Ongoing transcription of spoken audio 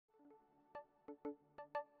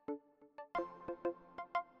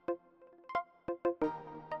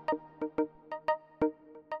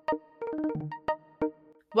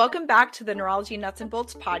Welcome back to the Neurology Nuts and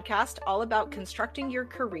Bolts podcast, all about constructing your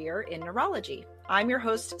career in neurology. I'm your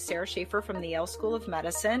host, Sara Schaefer from the Yale School of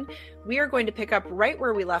Medicine. We are going to pick up right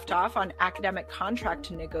where we left off on academic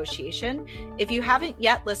contract negotiation. If you haven't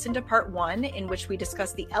yet listened to part 1, in which we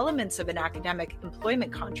discuss the elements of an academic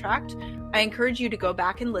employment contract, I encourage you to go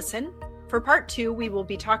back and listen. For part 2, we will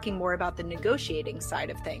be talking more about the negotiating side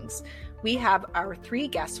of things. We have our 3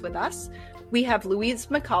 guests with us. We have Louise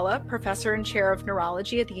McCullough, Professor and Chair of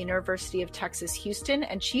Neurology at the University of Texas, Houston,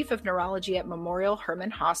 and Chief of Neurology at Memorial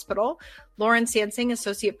Hermann Hospital, Lauren Sansing,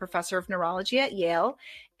 Associate Professor of Neurology at Yale,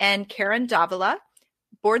 and Karen Davila,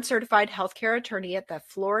 Board-Certified Healthcare Attorney at the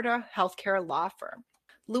Florida Healthcare Law Firm.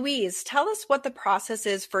 Louise, tell us what the process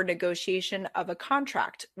is for negotiation of a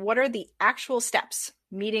contract. What are the actual steps?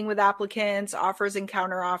 Meeting with applicants, offers and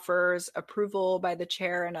counteroffers, approval by the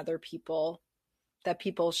chair and other people that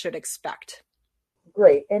people should expect?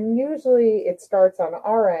 Great. And usually it starts on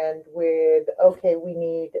our end with, okay, we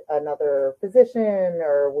need another physician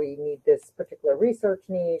or we need this particular research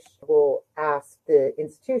niche. We'll ask the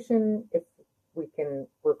institution if we can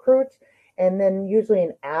recruit. And then usually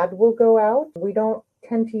an ad will go out. We don't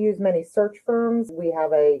tend to use many search firms. We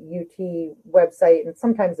have a UT website, and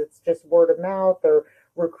sometimes it's just word of mouth or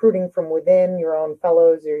recruiting from within your own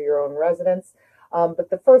fellows or your own residents. But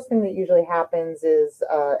the first thing that usually happens is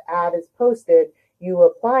ad is posted. You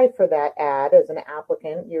apply for that ad as an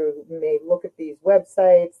applicant. You may look at these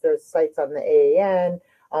websites. There's sites on the AAN.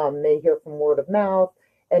 May hear from word of mouth.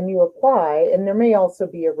 And you apply. And there may also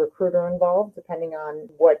be a recruiter involved, depending on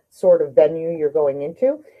what sort of venue you're going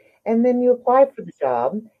into. And then you apply for the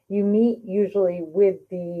job. You meet usually with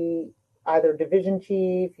the either division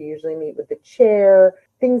chief. You usually meet with the chair.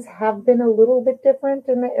 Things have been a little bit different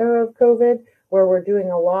in the era of COVID, where we're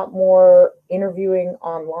doing a lot more interviewing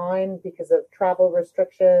online because of travel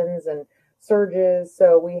restrictions and surges.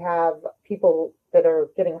 So we have people that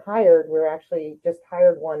are getting hired. We're actually just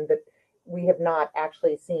hired one that we have not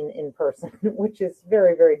actually seen in person, which is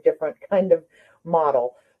very, very different kind of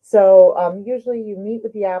model. So usually you meet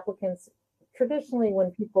with the applicants. Traditionally, when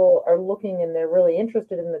people are looking and they're really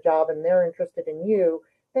interested in the job and they're interested in you,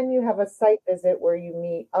 then you have a site visit where you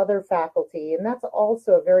meet other faculty. And that's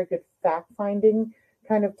also a very good fact-finding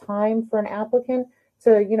kind of time for an applicant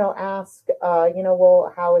to, ask,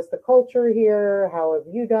 well, how is the culture here? How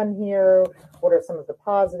have you done here? What are some of the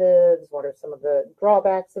positives? What are some of the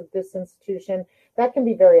drawbacks of this institution? That can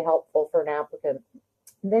be very helpful for an applicant.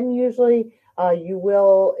 And then usually you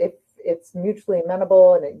will, if it's mutually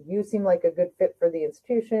amenable and you seem like a good fit for the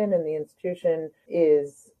institution and the institution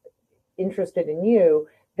is interested in you,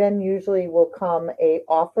 then usually will come a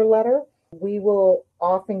offer letter. We will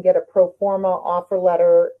often get a pro forma offer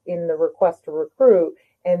letter in the request to recruit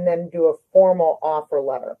and then do a formal offer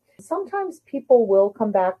letter. Sometimes people will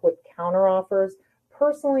come back with counteroffers.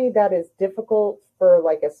 Personally, that is difficult for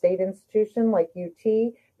like a state institution like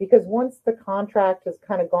UT, because once the contract has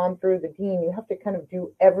kind of gone through the dean, you have to kind of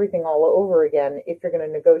do everything all over again if you're going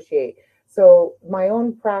to negotiate. So my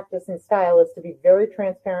own practice and style is to be very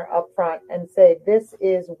transparent upfront and say, this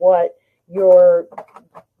is what your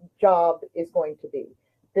job is going to be.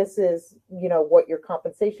 This is, what your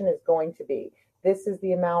compensation is going to be. This is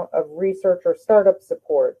the amount of research or startup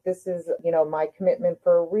support. This is, my commitment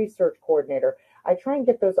for a research coordinator. I try and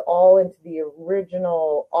get those all into the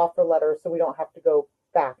original offer letter so we don't have to go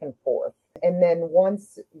back and forth. And then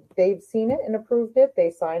once they've seen it and approved it, they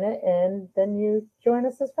sign it, and then you join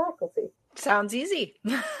us as faculty. Sounds easy.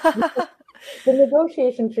 The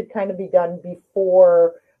negotiation should kind of be done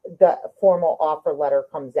before the formal offer letter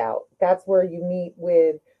comes out. That's where you meet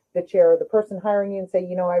with the chair or the person hiring you and say,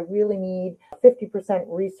 I really need a 50%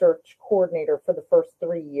 research coordinator for the first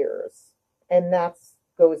 3 years. And that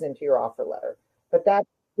goes into your offer letter. But that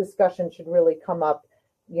discussion should really come up,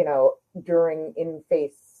 during in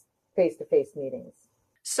face-to-face meetings.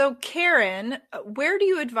 So Karen, where do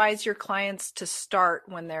you advise your clients to start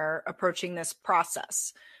when they're approaching this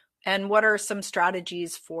process? And what are some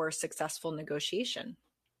strategies for successful negotiation?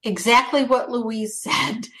 Exactly what Louise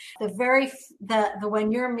said.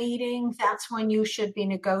 When you're meeting, that's when you should be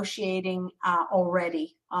negotiating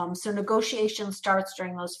already. So negotiation starts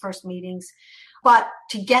during those first meetings. But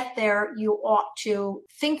to get there, you ought to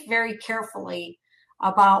think very carefully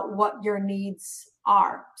about what your needs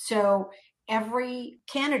are. So every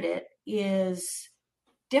candidate is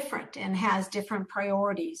different and has different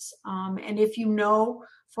priorities. And if you know,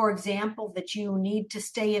 for example, that you need to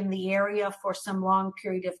stay in the area for some long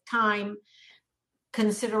period of time,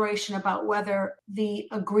 consideration about whether the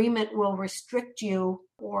agreement will restrict you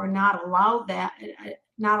or not allow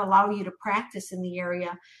you to practice in the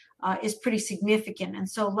area is pretty significant. And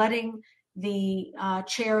so letting the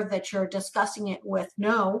chair that you're discussing it with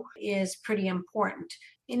know is pretty important.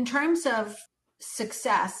 In terms of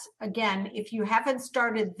success, again, if you haven't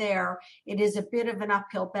started there, it is a bit of an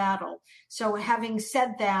uphill battle. So having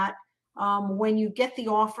said that, when you get the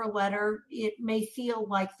offer letter, it may feel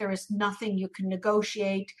like there is nothing you can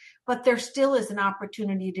negotiate, but there still is an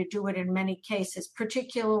opportunity to do it in many cases,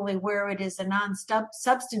 particularly where it is a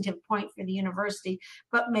non-substantive point for the university,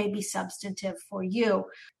 but maybe substantive for you.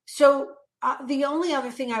 So the only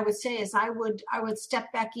other thing I would say is I would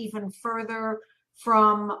step back even further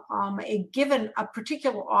from a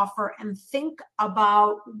particular offer and think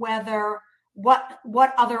about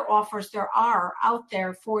what other offers there are out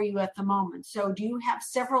there for you at the moment. So do you have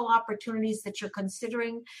several opportunities that you're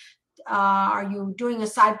considering? Are you doing a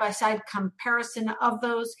side-by-side comparison of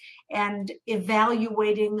those and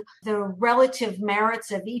evaluating the relative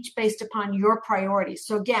merits of each based upon your priorities?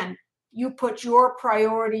 So again, you put your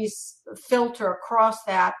priorities filter across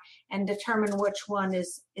that and determine which one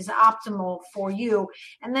is optimal for you.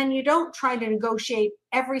 And then you don't try to negotiate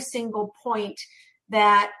every single point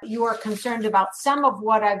that you are concerned about. Some of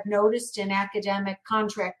what I've noticed in academic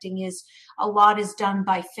contracting is a lot is done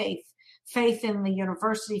by faith in the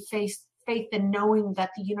university, faith in knowing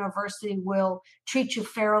that the university will treat you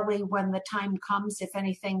fairly when the time comes, if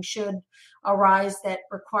anything should arise that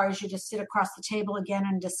requires you to sit across the table again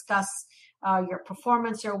and discuss your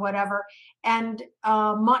performance or whatever. And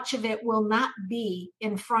much of it will not be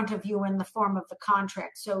in front of you in the form of the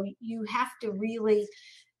contract. So you have to really,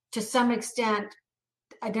 to some extent,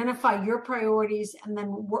 identify your priorities and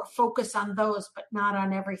then focus on those, but not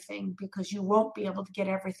on everything, because you won't be able to get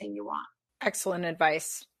everything you want. Excellent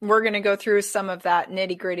advice. We're going to go through some of that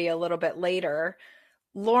nitty-gritty a little bit later.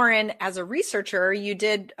 Lauren, as a researcher, you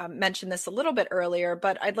did mention this a little bit earlier,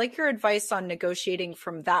 but I'd like your advice on negotiating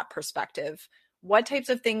from that perspective. What types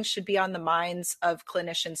of things should be on the minds of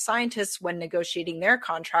clinician scientists when negotiating their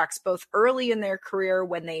contracts, both early in their career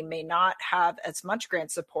when they may not have as much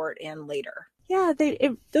grant support and later? Yeah,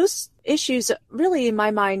 those issues really, in my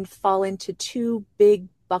mind, fall into two big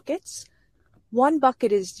buckets. One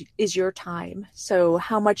bucket is your time. So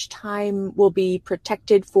how much time will be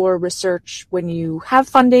protected for research when you have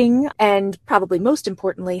funding? And probably most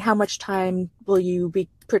importantly, how much time will you be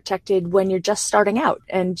protected when you're just starting out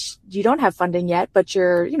and you don't have funding yet, but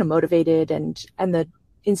you're, motivated and the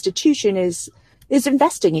institution is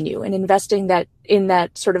investing in you and investing that in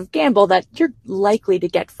that sort of gamble that you're likely to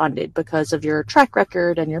get funded because of your track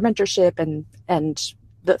record and your mentorship and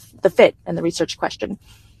the fit and the research question.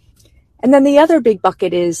 And then the other big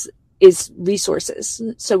bucket is resources.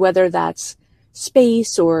 So whether that's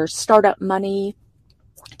space or startup money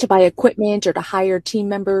to buy equipment or to hire team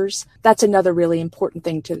members, that's another really important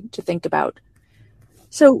thing to think about.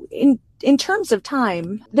 So in terms of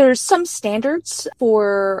time, there's some standards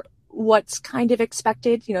for what's kind of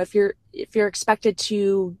expected. If you're expected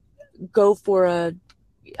to go for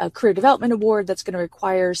a career development award that's going to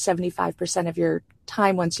require 75% of your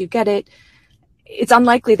time once you get it, it's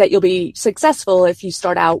unlikely that you'll be successful if you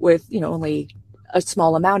start out with, only a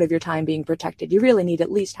small amount of your time being protected. You really need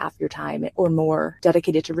at least half your time or more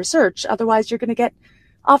dedicated to research. Otherwise, you're going to get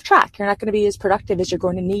off track. You're not going to be as productive as you're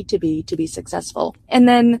going to need to be successful. And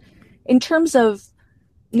then in terms of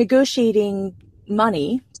negotiating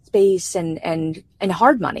money, space and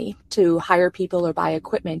hard money to hire people or buy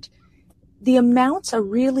equipment, the amounts are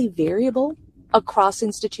really variable across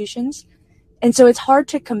institutions. And so it's hard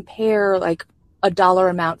to compare like a dollar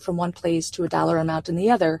amount from one place to a dollar amount in the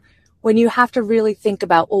other when you have to really think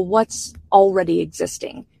about, well, what's already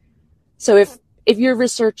existing. So if your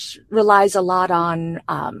research relies a lot on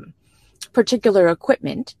particular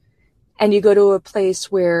equipment and you go to a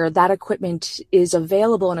place where that equipment is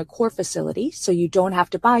available in a core facility, so you don't have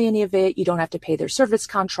to buy any of it, you don't have to pay their service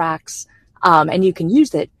contracts, and you can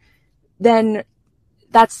use it, then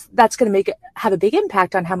that's going to have a big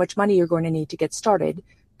impact on how much money you're going to need to get started,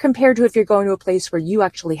 compared to if you're going to a place where you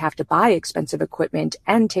actually have to buy expensive equipment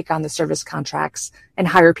and take on the service contracts and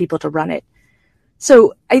hire people to run it.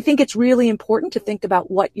 So I think it's really important to think about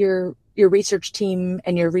what your research team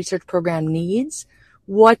and your research program needs,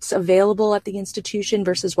 what's available at the institution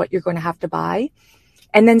versus what you're going to have to buy,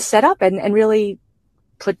 and then set up and really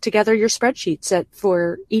put together your spreadsheets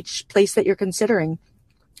for each place that you're considering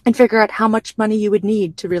and figure out how much money you would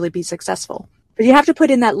need to really be successful. But you have to put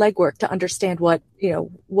in that legwork to understand what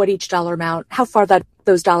each dollar amount, how far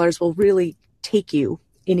those dollars will really take you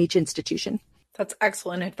in each institution. That's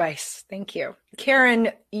excellent advice. Thank you. Karen,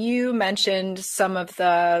 you mentioned some of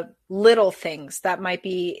the little things that might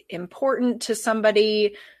be important to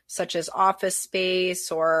somebody, such as office space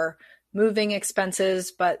or moving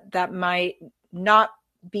expenses, but that might not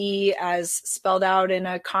be as spelled out in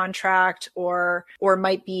a contract, or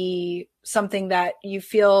might be something that you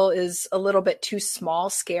feel is a little bit too small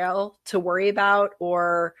scale to worry about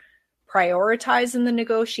or prioritize in the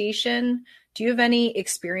negotiation. Do you have any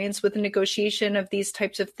experience with the negotiation of these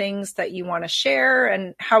types of things that you want to share?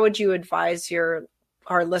 And how would you advise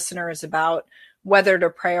our listeners about whether to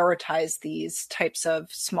prioritize these types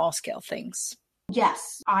of small scale things?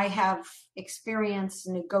 Yes, I have experience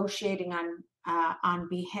negotiating on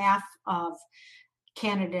behalf of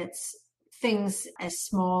candidates things as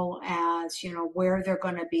small as, where they're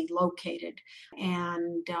going to be located.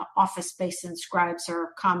 And office space and scribes are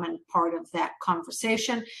a common part of that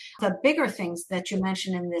conversation. The bigger things that you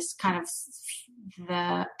mentioned in this kind of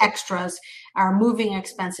the extras are moving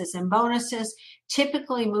expenses and bonuses.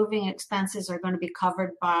 Typically, moving expenses are going to be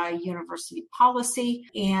covered by university policy.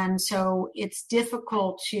 And so it's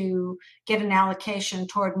difficult to get an allocation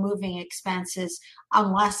toward moving expenses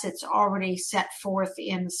unless it's already set forth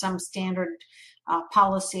in some standard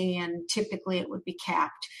policy, and typically it would be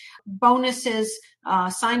capped. Bonuses,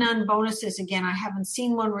 sign-on bonuses, again, I haven't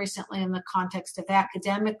seen one recently in the context of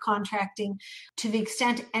academic contracting. To the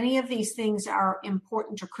extent any of these things are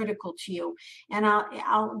important or critical to you, and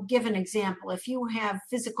I'll give an example. If you have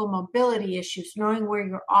physical mobility issues, knowing where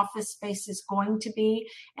your office space is going to be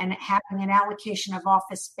and having an allocation of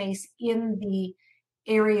office space in the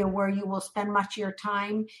area where you will spend much of your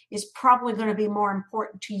time is probably going to be more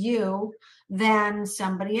important to you than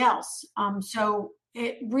somebody else. So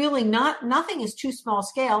it really nothing is too small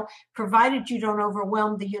scale, provided you don't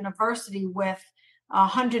overwhelm the university with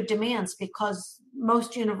 100 demands, because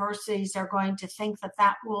most universities are going to think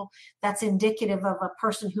that's indicative of a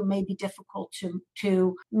person who may be difficult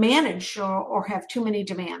to manage or have too many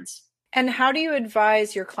demands. And how do you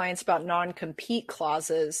advise your clients about non-compete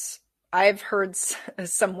clauses? I've heard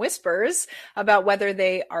some whispers about whether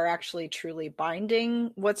they are actually truly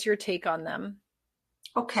binding. What's your take on them?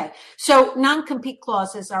 Okay, so non-compete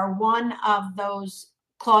clauses are one of those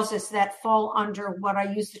clauses that fall under what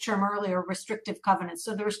I used the term earlier, restrictive covenants.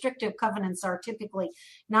 So the restrictive covenants are typically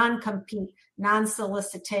non-compete,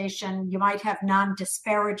 non-solicitation. You might have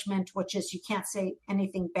non-disparagement, which is you can't say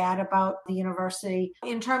anything bad about the university.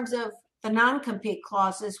 In terms of the non-compete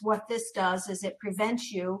clauses, what this does is it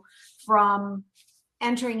prevents you from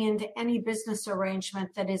entering into any business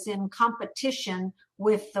arrangement that is in competition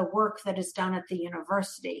with the work that is done at the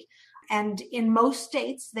university. And in most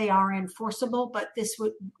states, they are enforceable, but this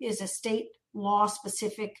is a state law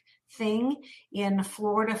specific thing. In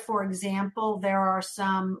Florida, for example, there are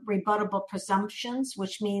some rebuttable presumptions,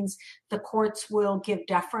 which means the courts will give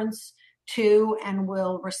deference to and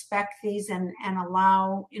will respect these and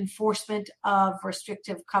allow enforcement of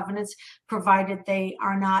restrictive covenants, provided they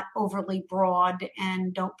are not overly broad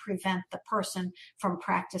and don't prevent the person from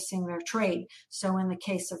practicing their trade. So in the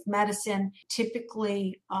case of medicine,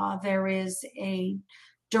 typically there is a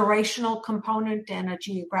durational component and a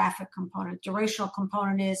geographic component. Durational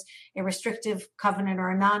component is a restrictive covenant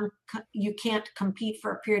or you can't compete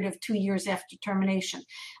for a period of 2 years after termination.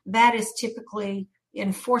 That is typically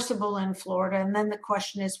enforceable in Florida. And then the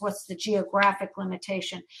question is, what's the geographic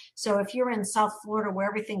limitation? So if you're in South Florida where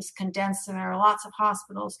everything's condensed and there are lots of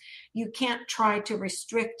hospitals, you can't try to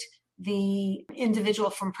restrict the individual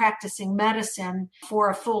from practicing medicine for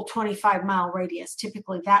a full 25-mile radius.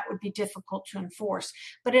 Typically, that would be difficult to enforce.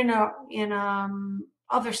 But in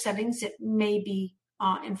other settings, it may be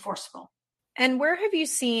enforceable. And where have you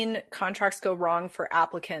seen contracts go wrong for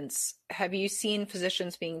applicants? Have you seen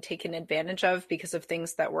physicians being taken advantage of because of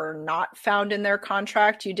things that were not found in their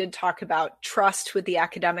contract? You did talk about trust with the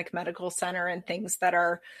academic medical center and things that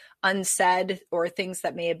are unsaid or things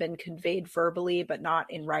that may have been conveyed verbally but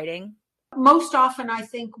not in writing. Most often, I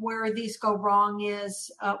think where these go wrong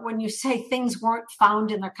is when you say things weren't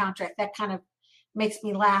found in their contract. That kind of makes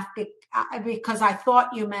me laugh because I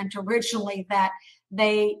thought you meant originally that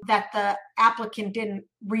the applicant didn't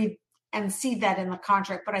read and see that in the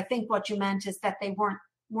contract. But I think what you meant is that they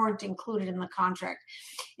weren't included in the contract.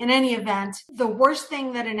 In any event, the worst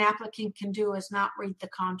thing that an applicant can do is not read the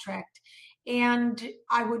contract. And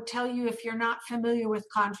I would tell you, if you're not familiar with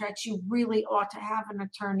contracts, you really ought to have an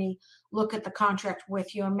attorney look at the contract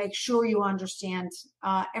with you and make sure you understand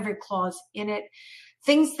every clause in it.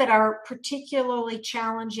 Things that are particularly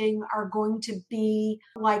challenging are going to be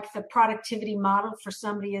like the productivity model for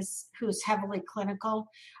somebody who's heavily clinical.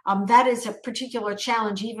 That is a particular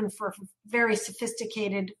challenge even for very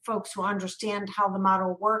sophisticated folks who understand how the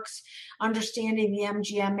model works, understanding the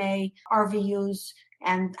MGMA RVUs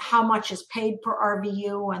and how much is paid per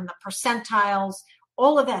RVU and the percentiles.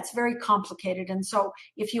 All of that's very complicated. And so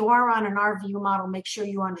if you are on an RVU model, make sure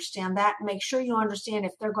you understand that. Make sure you understand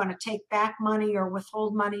if they're going to take back money or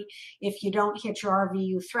withhold money if you don't hit your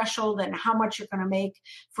RVU threshold, and how much you're going to make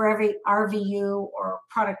for every RVU or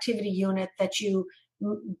productivity unit that you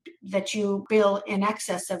bill in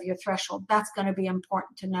excess of your threshold. That's going to be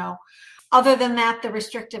important to know. Other than that, the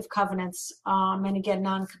restrictive covenants, and again,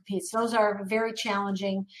 non-competes, those are very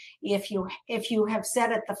challenging. If you have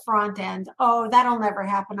said at the front end, oh, that'll never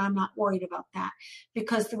happen, I'm not worried about that.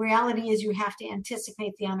 Because the reality is you have to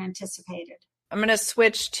anticipate the unanticipated. I'm going to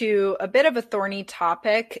switch to a bit of a thorny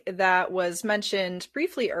topic that was mentioned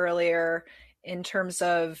briefly earlier in terms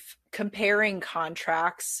of comparing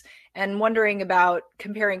contracts, and wondering about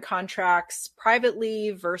comparing contracts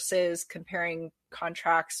privately versus comparing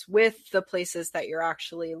contracts with the places that you're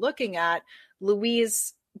actually looking at.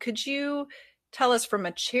 Louise, could you tell us from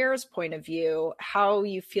a chair's point of view how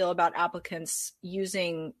you feel about applicants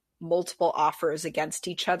using multiple offers against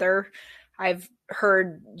each other? I've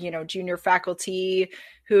heard, junior faculty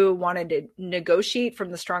who wanted to negotiate from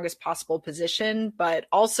the strongest possible position, but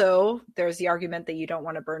also there's the argument that you don't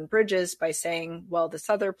want to burn bridges by saying, well, this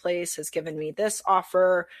other place has given me this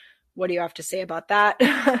offer. What do you have to say about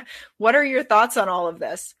that? What are your thoughts on all of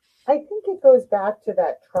this? I think it goes back to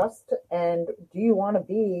that trust, and do you want to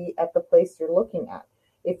be at the place you're looking at?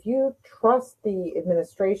 If you trust the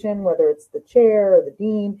administration, whether it's the chair or the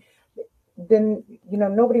dean, then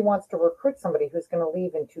nobody wants to recruit somebody who's going to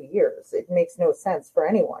leave in 2 years. It makes no sense for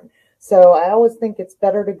anyone. So I always think it's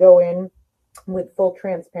better to go in with full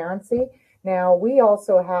transparency. Now, we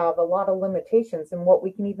also have a lot of limitations in what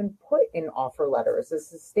we can even put in offer letters. This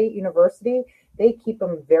is a state university. They keep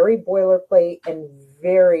them very boilerplate and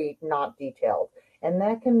very not detailed. And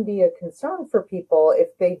that can be a concern for people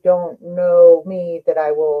if they don't know me, that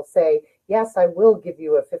I will say, yes, I will give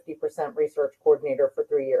you a 50% research coordinator for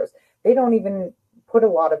 3 years. They don't even put a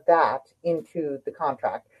lot of that into the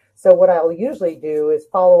contract. So what I'll usually do is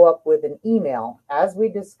follow up with an email. As we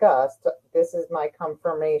discussed, this is my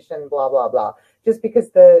confirmation, blah, blah, blah. Just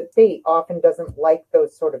because the state often doesn't like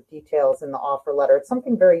those sort of details in the offer letter. It's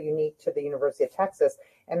something very unique to the University of Texas.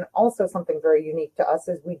 And also something very unique to us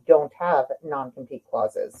is we don't have non-compete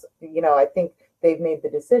clauses. I think they've made the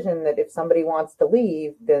decision that if somebody wants to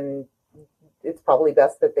leave, then it's probably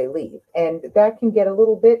best that they leave. And that can get a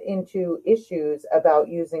little bit into issues about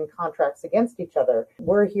using contracts against each other.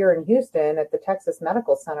 We're here in Houston at the Texas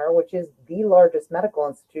Medical Center, which is the largest medical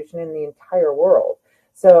institution in the entire world.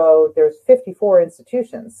 So there's 54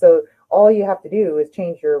 institutions. So all you have to do is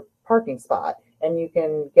change your parking spot and you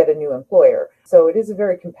can get a new employer. So it is a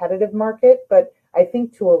very competitive market, but I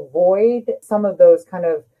think to avoid some of those kind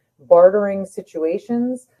of bartering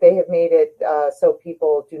situations, they have made it so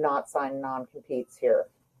people do not sign non-competes here.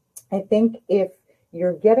 I think if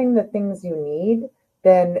you're getting the things you need,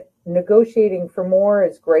 then negotiating for more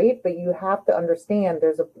is great, but you have to understand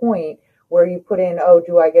there's a point where you put in, oh,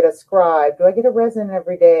 do I get a scribe? Do I get a resident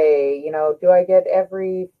every day? Do I get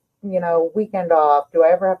every, weekend off? Do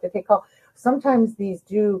I ever have to take call? Sometimes these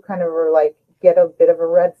do kind of get a bit of a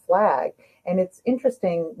red flag. And it's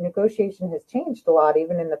interesting, negotiation has changed a lot,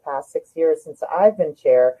 even in the past 6 years since I've been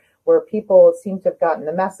chair, where people seem to have gotten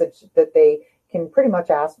the message that they can pretty much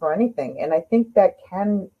ask for anything. And I think that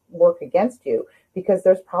can work against you because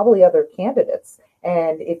there's probably other candidates.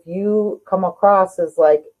 And if you come across as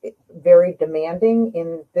very demanding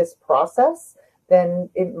in this process, then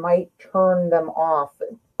it might turn them off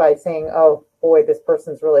by saying, oh boy, this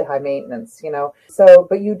person's really high maintenance, So,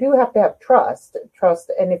 but you do have to have trust.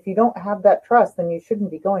 And if you don't have that trust, then you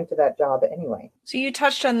shouldn't be going to that job anyway. So you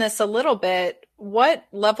touched on this a little bit. What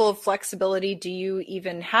level of flexibility do you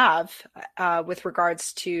even have with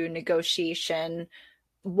regards to negotiation?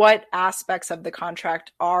 What aspects of the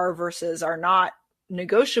contract are versus are not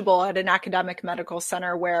negotiable at an academic medical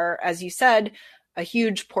center where, as you said, a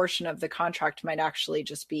huge portion of the contract might actually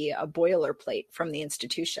just be a boilerplate from the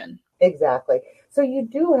institution? Exactly. So you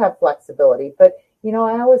do have flexibility, but,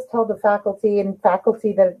 I always tell the faculty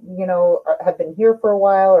that, have been here for a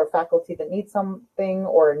while, or faculty that need something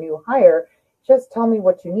or a new hire, just tell me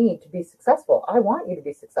what you need to be successful. I want you to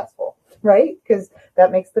be successful, right? Because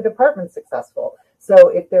that makes the department successful. So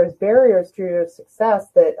if there's barriers to your success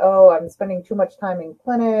that, oh, I'm spending too much time in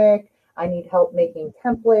clinic, I need help making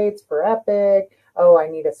templates for Epic, oh, I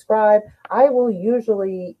need a scribe, I will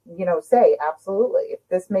usually, say, absolutely. If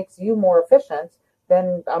this makes you more efficient,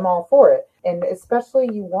 then I'm all for it. And especially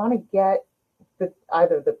you want to get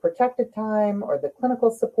either the protected time or the clinical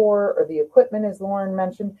support or the equipment, as Lauren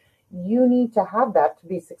mentioned. You need to have that to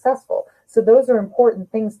be successful. So those are important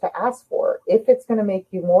things to ask for. If it's going to make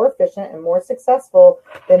you more efficient and more successful,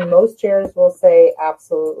 then most chairs will say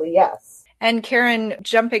absolutely yes. And Karen,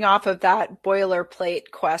 jumping off of that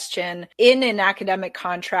boilerplate question, in an academic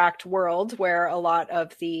contract world where a lot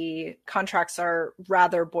of the contracts are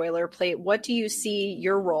rather boilerplate, what do you see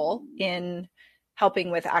your role in helping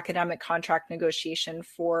with academic contract negotiation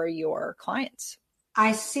for your clients?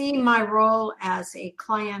 I see my role as a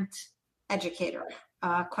client educator,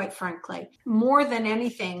 quite frankly. More than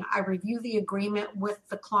anything, I review the agreement with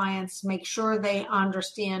the clients, make sure they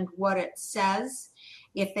understand what it says.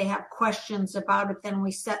 If they have questions about it, then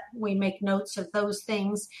we make notes of those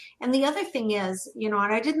things. And the other thing is, and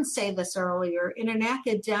I didn't say this earlier, in an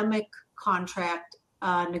academic contract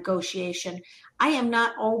negotiation, I am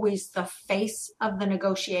not always the face of the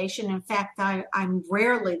negotiation. In fact, I'm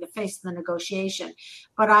rarely the face of the negotiation,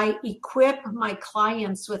 but I equip my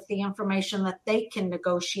clients with the information that they can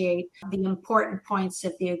negotiate the important points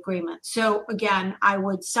of the agreement. So again, I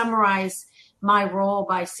would summarize my role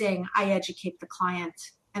by saying I educate the client,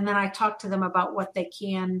 and then I talk to them about what they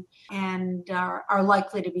can and are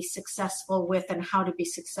likely to be successful with and how to be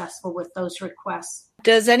successful with those requests.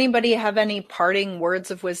 Does anybody have any parting words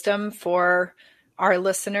of wisdom for our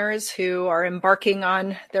listeners who are embarking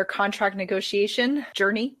on their contract negotiation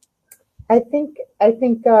journey? I think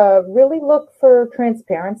really look for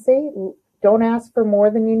transparency. Don't ask for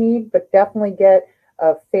more than you need, but definitely get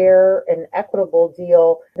a fair and equitable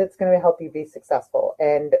deal that's going to help you be successful.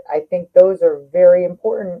 And I think those are very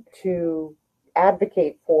important to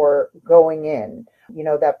advocate for going in.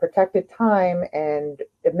 That protected time and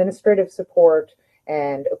administrative support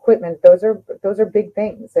and equipment, those are big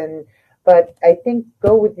things. But I think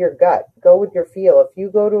go with your gut, go with your feel. If you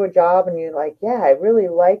go to a job and you're like, yeah, I really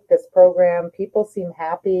like this program, people seem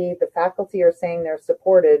happy, the faculty are saying they're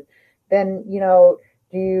supported, then,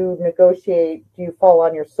 do you negotiate? Do you fall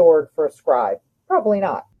on your sword for a scribe? Probably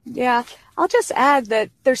not. Yeah, I'll just add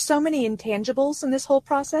that there's so many intangibles in this whole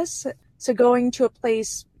process. So going to a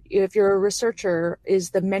place, if you're a researcher, is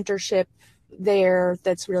the mentorship there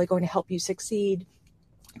that's really going to help you succeed?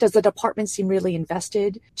 Does the department seem really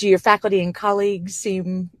invested? Do your faculty and colleagues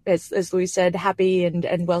seem, as Louise said, happy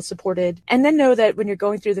and well supported? And then know that when you're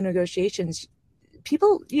going through the negotiations,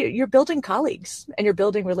 you're building colleagues and you're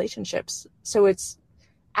building relationships. So it's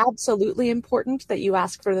absolutely important that you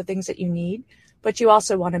ask for the things that you need, but you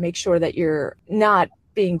also want to make sure that you're not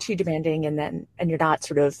being too demanding and you're not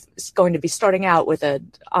sort of going to be starting out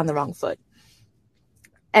on the wrong foot.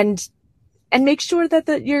 And make sure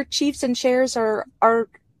that your chiefs and chairs are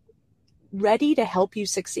ready to help you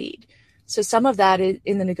succeed. So some of that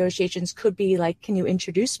in the negotiations could be like, can you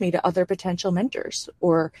introduce me to other potential mentors?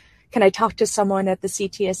 Or can I talk to someone at the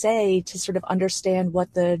CTSA to sort of understand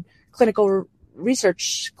what the clinical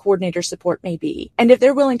research coordinator support may be? And if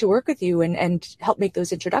they're willing to work with you and help make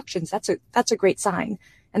those introductions, that's a great sign.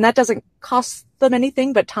 And that doesn't cost them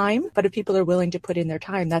anything but time. But if people are willing to put in their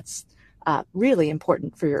time, that's really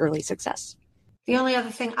important for your early success. The only other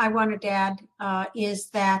thing I wanted to add is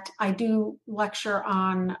that I do lecture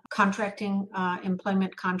on contracting,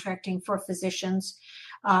 employment contracting for physicians.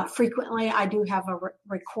 Frequently, I do have a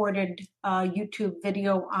recorded YouTube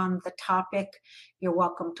video on the topic. You're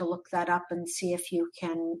welcome to look that up and see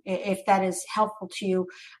if that is helpful to you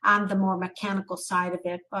on the more mechanical side of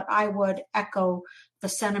it. But I would echo the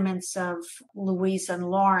sentiments of Louise and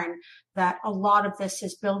Lauren that a lot of this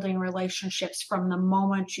is building relationships from the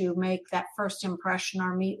moment you make that first impression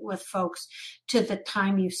or meet with folks to the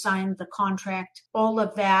time you sign the contract. All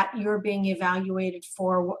of that, you're being evaluated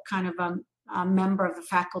for what kind of a member of the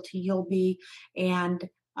faculty you'll be, and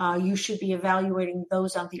you should be evaluating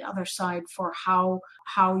those on the other side for how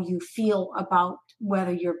you feel about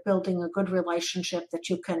whether you're building a good relationship that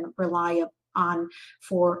you can rely on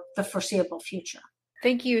for the foreseeable future.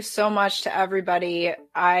 Thank you so much to everybody.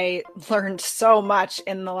 I learned so much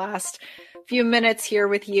in the last few minutes here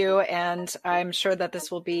with you, and I'm sure that this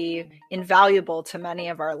will be invaluable to many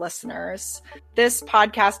of our listeners. This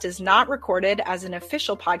podcast is not recorded as an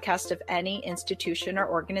official podcast of any institution or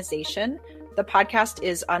organization. The podcast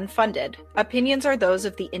is unfunded. Opinions are those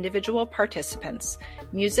of the individual participants.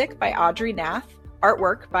 Music by Audrey Nath.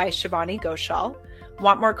 Artwork by Shivani Ghoshal.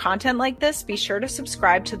 Want more content like this? Be sure to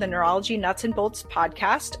subscribe to the Neurology Nuts and Bolts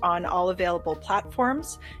podcast on all available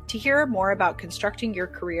platforms to hear more about constructing your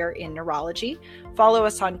career in neurology. Follow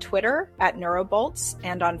us on Twitter at Neurobolts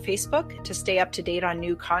and on Facebook to stay up to date on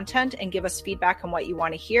new content and give us feedback on what you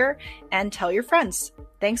want to hear, and tell your friends.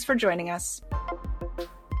 Thanks for joining us.